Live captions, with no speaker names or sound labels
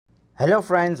Hello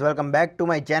friends, welcome back to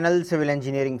my channel Civil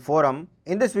Engineering Forum.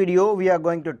 In this video, we are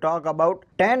going to talk about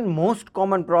 10 most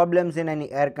common problems in any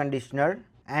air conditioner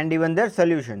and even their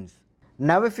solutions.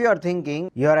 Now if you are thinking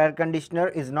your air conditioner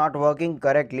is not working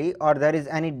correctly or there is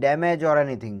any damage or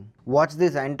anything, watch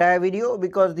this entire video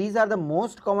because these are the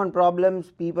most common problems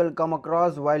people come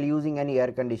across while using any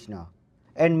air conditioner,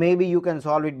 and maybe you can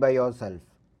solve it by yourself.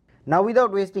 Now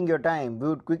without wasting your time, we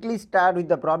would quickly start with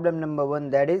the problem number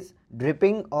 1, that is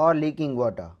dripping or leaking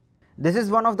water. This is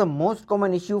one of the most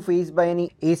common issue faced by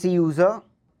any AC user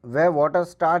where water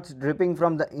starts dripping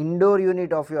from the indoor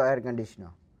unit of your air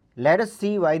conditioner. Let us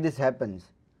see why this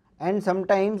happens. And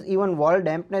sometimes even wall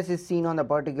dampness is seen on the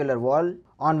particular wall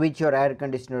on which your air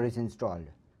conditioner is installed.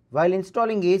 While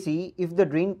installing AC, if the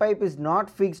drain pipe is not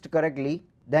fixed correctly,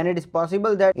 then it is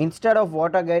possible that instead of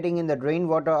water getting in the drain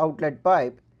water outlet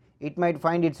pipe, it might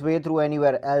find its way through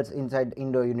anywhere else inside the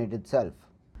indoor unit itself.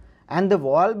 And the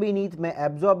wall beneath may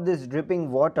absorb this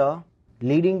dripping water,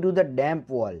 leading to the damp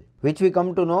wall, which we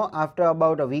come to know after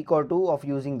about a week or two of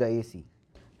using the AC.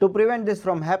 To prevent this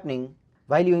from happening,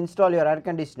 while you install your air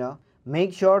conditioner,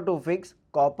 make sure to fix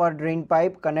copper drain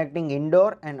pipe connecting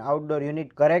indoor and outdoor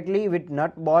unit correctly with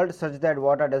nut bolt such that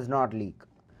water does not leak.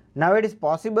 Now it is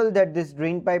possible that this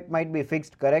drain pipe might be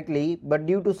fixed correctly, but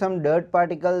due to some dirt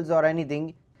particles or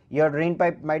anything, your drain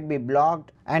pipe might be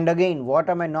blocked, and again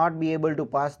water may not be able to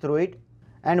pass through it.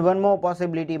 And one more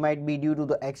possibility might be due to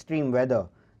the extreme weather.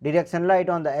 Direct sunlight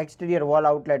on the exterior wall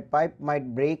outlet pipe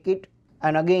might break it,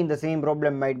 and again the same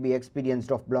problem might be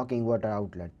experienced of blocking water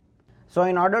outlet. So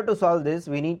in order to solve this,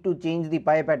 we need to change the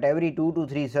pipe at every 2 to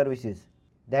 3 services,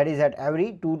 that is at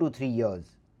every 2 to 3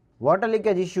 years. Water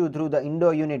leakage issue through the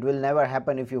indoor unit will never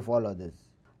happen if you follow this.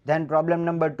 Then problem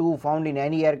number 2 found in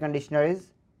any air conditioner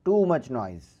is too much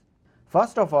noise.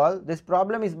 First of all, this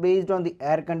problem is based on the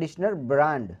air conditioner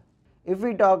brand. If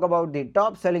we talk about the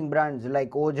top selling brands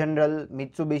like O General,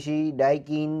 Mitsubishi,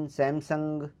 Daikin,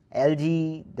 Samsung,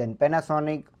 LG, then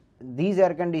Panasonic, these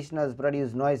air conditioners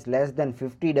produce noise less than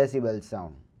 50 decibels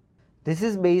sound. This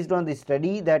is based on the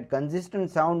study that consistent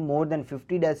sound more than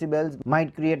 50 decibels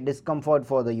might create discomfort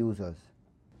for the users.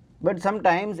 But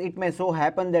sometimes it may so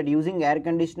happen that using air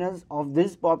conditioners of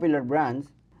these popular brands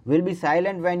will be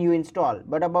silent when you install,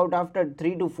 but about after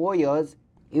 3 to 4 years,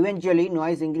 eventually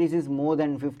noise increases more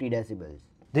than 50 decibels.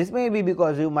 This may be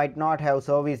because you might not have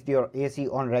serviced your AC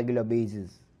on regular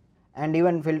basis, and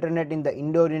even filter net in the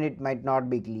indoor unit might not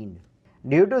be cleaned.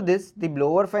 Due to this, the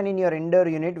blower fan in your indoor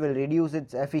unit will reduce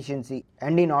its efficiency,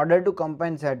 and in order to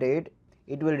compensate it,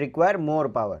 it will require more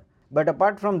power. But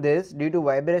apart from this, due to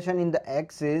vibration in the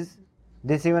axis,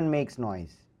 this even makes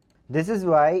noise. This is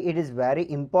why it is very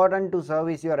important to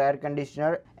service your air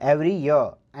conditioner every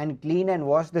year and clean and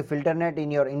wash the filter net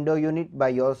in your indoor unit by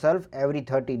yourself every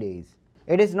 30 days.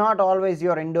 It is not always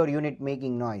your indoor unit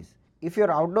making noise. If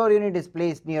your outdoor unit is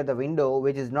placed near the window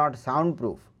which is not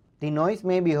soundproof, the noise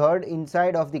may be heard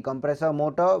inside of the compressor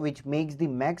motor, which makes the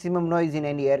maximum noise in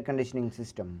any air conditioning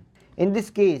system. In this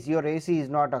case, your AC is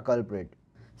not a culprit.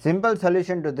 Simple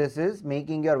solution to this is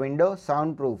making your window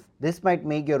soundproof. This might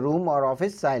make your room or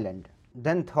office silent.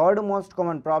 Then third most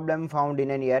common problem found in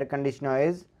any air conditioner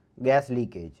is gas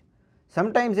leakage.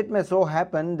 Sometimes it may so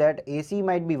happen that AC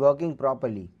might be working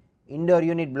properly. Indoor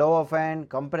unit blower fan,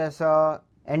 compressor,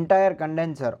 entire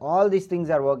condenser, all these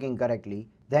things are working correctly.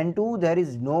 Then too there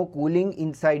is no cooling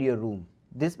inside your room.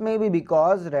 This may be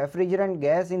because refrigerant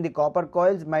gas in the copper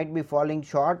coils might be falling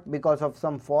short because of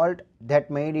some fault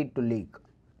that made it to leak.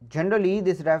 Generally,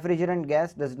 this refrigerant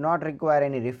gas does not require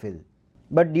any refill,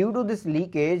 but due to this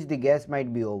leakage, the gas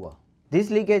might be over.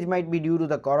 This leakage might be due to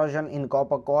the corrosion in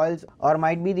copper coils or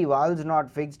might be the valves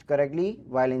not fixed correctly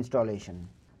while installation.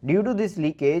 Due to this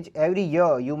leakage, every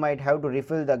year you might have to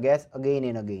refill the gas again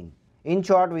and again. In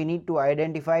short, we need to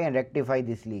identify and rectify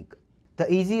this leak.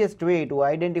 The easiest way to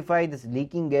identify this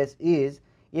leaking gas is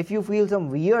if you feel some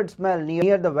weird smell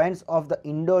near the vents of the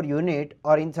indoor unit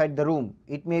or inside the room,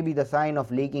 it may be the sign of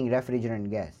leaking refrigerant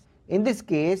gas. In this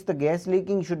case, the gas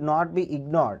leaking should not be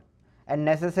ignored and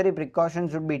necessary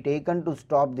precautions should be taken to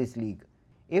stop this leak.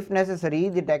 If necessary,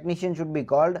 the technician should be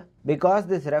called because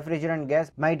this refrigerant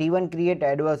gas might even create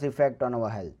adverse effect on our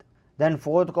health. Then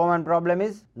fourth common problem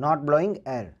is not blowing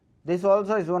air. This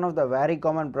also is one of the very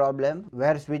common problem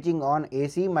where switching on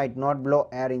AC might not blow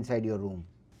air inside your room.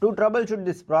 To troubleshoot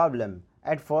this problem,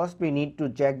 at first we need to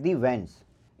check the vents.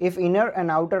 If inner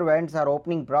and outer vents are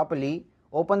opening properly,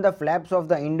 open the flaps of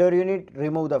the indoor unit,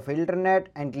 remove the filter net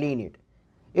and clean it.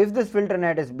 If this filter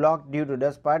net is blocked due to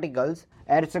dust particles,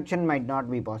 air suction might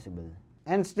not be possible.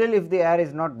 And still if the air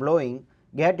is not blowing,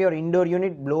 get your indoor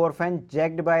unit blower fan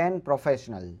checked by an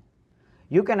professional.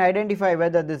 You can identify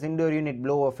whether this indoor unit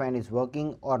blower fan is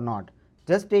working or not.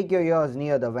 Just take your ears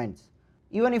near the vents.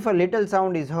 Even if a little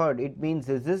sound is heard, it means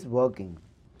this is working.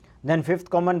 Then fifth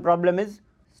common problem is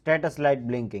status light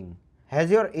blinking. Has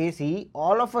your AC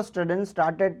all of a sudden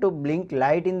started to blink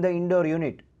light in the indoor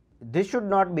unit? This should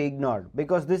not be ignored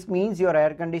because this means your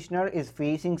air conditioner is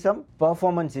facing some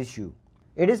performance issue.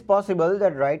 It is possible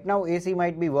that right now AC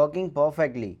might be working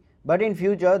perfectly, but in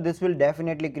future this will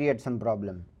definitely create some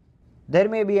problem. There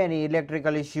may be any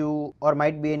electrical issue or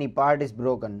might be any part is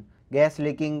broken, gas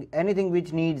leaking, anything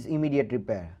which needs immediate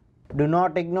repair. Do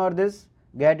not ignore this,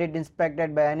 get it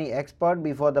inspected by any expert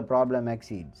before the problem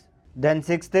exceeds. Then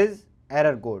sixth is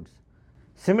error codes.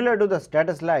 Similar to the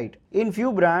status light, in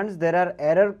few brands there are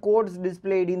error codes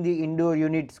displayed in the indoor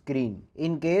unit screen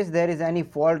in case there is any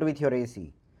fault with your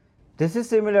AC. This is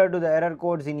similar to the error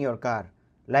codes in your car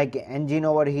like engine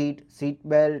overheat, seat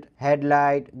belt,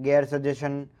 headlight, gear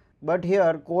suggestion, but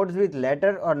here codes with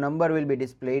letter or number will be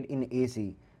displayed in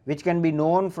AC which can be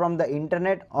known from the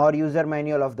internet or user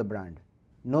manual of the brand.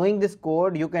 Knowing this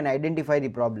code you can identify the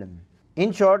problem.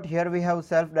 In short, here we have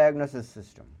self-diagnosis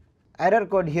system. Error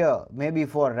code here may be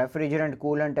for refrigerant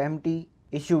coolant empty,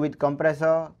 issue with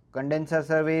compressor, condenser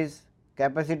service,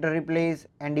 capacitor replace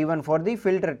and even for the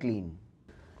filter clean.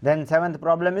 Then seventh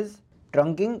problem is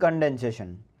trunking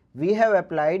condensation. We have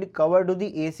applied cover to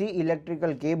the AC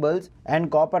electrical cables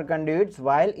and copper conduits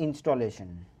while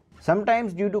installation.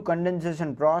 Sometimes due to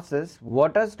condensation process,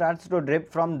 water starts to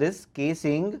drip from this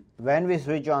casing when we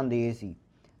switch on the AC.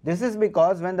 This is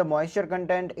because when the moisture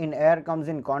content in air comes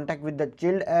in contact with the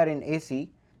chilled air in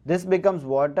AC, this becomes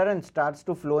water and starts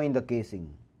to flow in the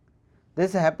casing.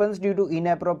 This happens due to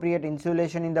inappropriate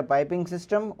insulation in the piping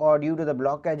system or due to the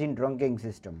blockage in trunking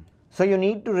system. So you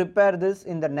need to repair this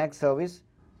in the next service.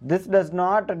 This does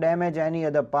not damage any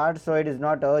other part, so it is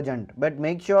not urgent, but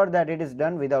make sure that it is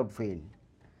done without fail.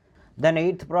 Then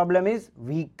eighth problem is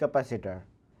weak capacitor.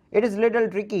 It is little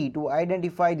tricky to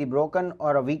identify the broken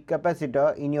or a weak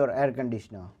capacitor in your air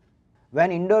conditioner.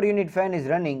 When indoor unit fan is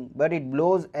running but it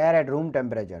blows air at room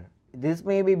temperature. This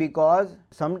may be because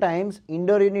sometimes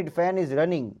indoor unit fan is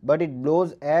running but it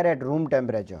blows air at room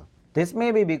temperature. This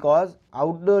may be because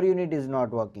outdoor unit is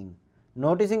not working.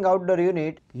 Noticing outdoor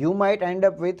unit, you might end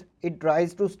up with it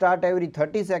tries to start every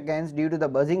 30 seconds due to the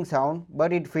buzzing sound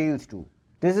but it fails to.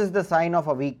 This is the sign of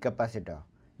a weak capacitor.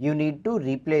 You need to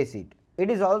replace it.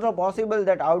 It is also possible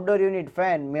that outdoor unit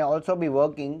fan may also be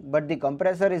working but the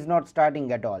compressor is not starting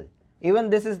at all. Even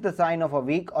this is the sign of a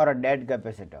weak or a dead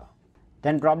capacitor.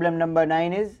 Then problem number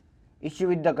 9 is issue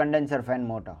with the condenser fan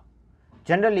motor.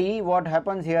 Generally what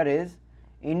happens here is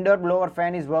indoor blower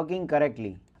fan is working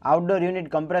correctly. Outdoor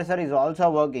unit compressor is also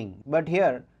working, but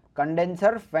here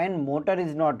condenser fan motor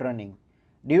is not running.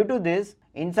 Due to this,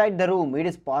 inside the room it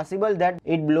is possible that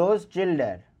it blows chilled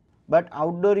air. But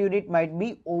outdoor unit might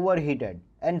be overheated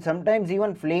and sometimes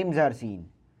even flames are seen.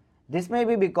 This may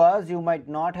be because you might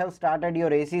not have started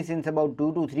your AC since about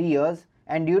 2 to 3 years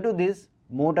and due to this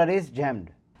motor is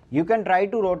jammed. You can try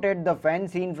to rotate the fan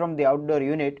seen from the outdoor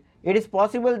unit. It is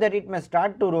possible that it may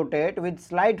start to rotate with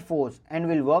slight force and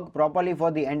will work properly for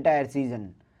the entire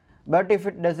season. But if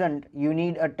it doesn't, you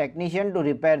need a technician to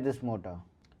repair this motor.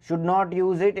 Should not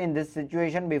use it in this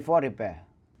situation before repair.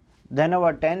 Then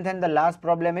our 10th and the last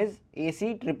problem is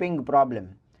AC tripping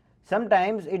problem.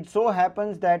 Sometimes it so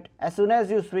happens that as soon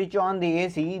as you switch on the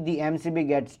AC, the MCB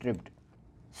gets tripped.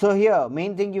 So here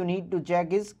main thing you need to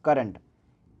check is current.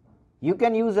 You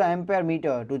can use an ampere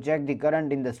meter to check the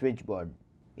current in the switchboard.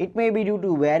 It may be due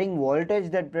to varying voltage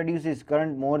that produces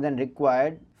current more than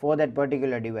required for that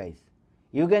particular device.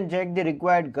 You can check the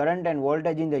required current and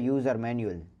voltage in the user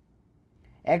manual.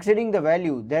 Exceeding the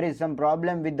value, there is some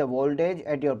problem with the voltage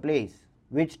at your place,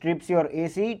 which trips your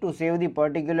AC to save the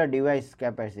particular device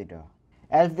capacitor,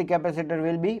 else the capacitor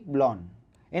will be blown.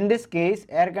 In this case,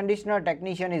 air conditioner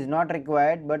technician is not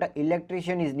required but an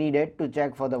electrician is needed to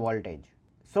check for the voltage.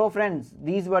 So friends,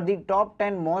 these were the top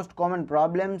 10 most common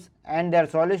problems and their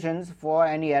solutions for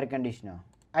any air conditioner.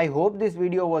 I hope this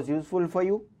video was useful for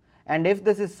you. And if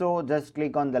this is so, just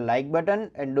click on the like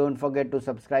button and don't forget to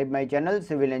subscribe my channel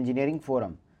Civil Engineering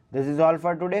Forum. This is all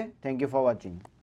for today. Thank you for watching.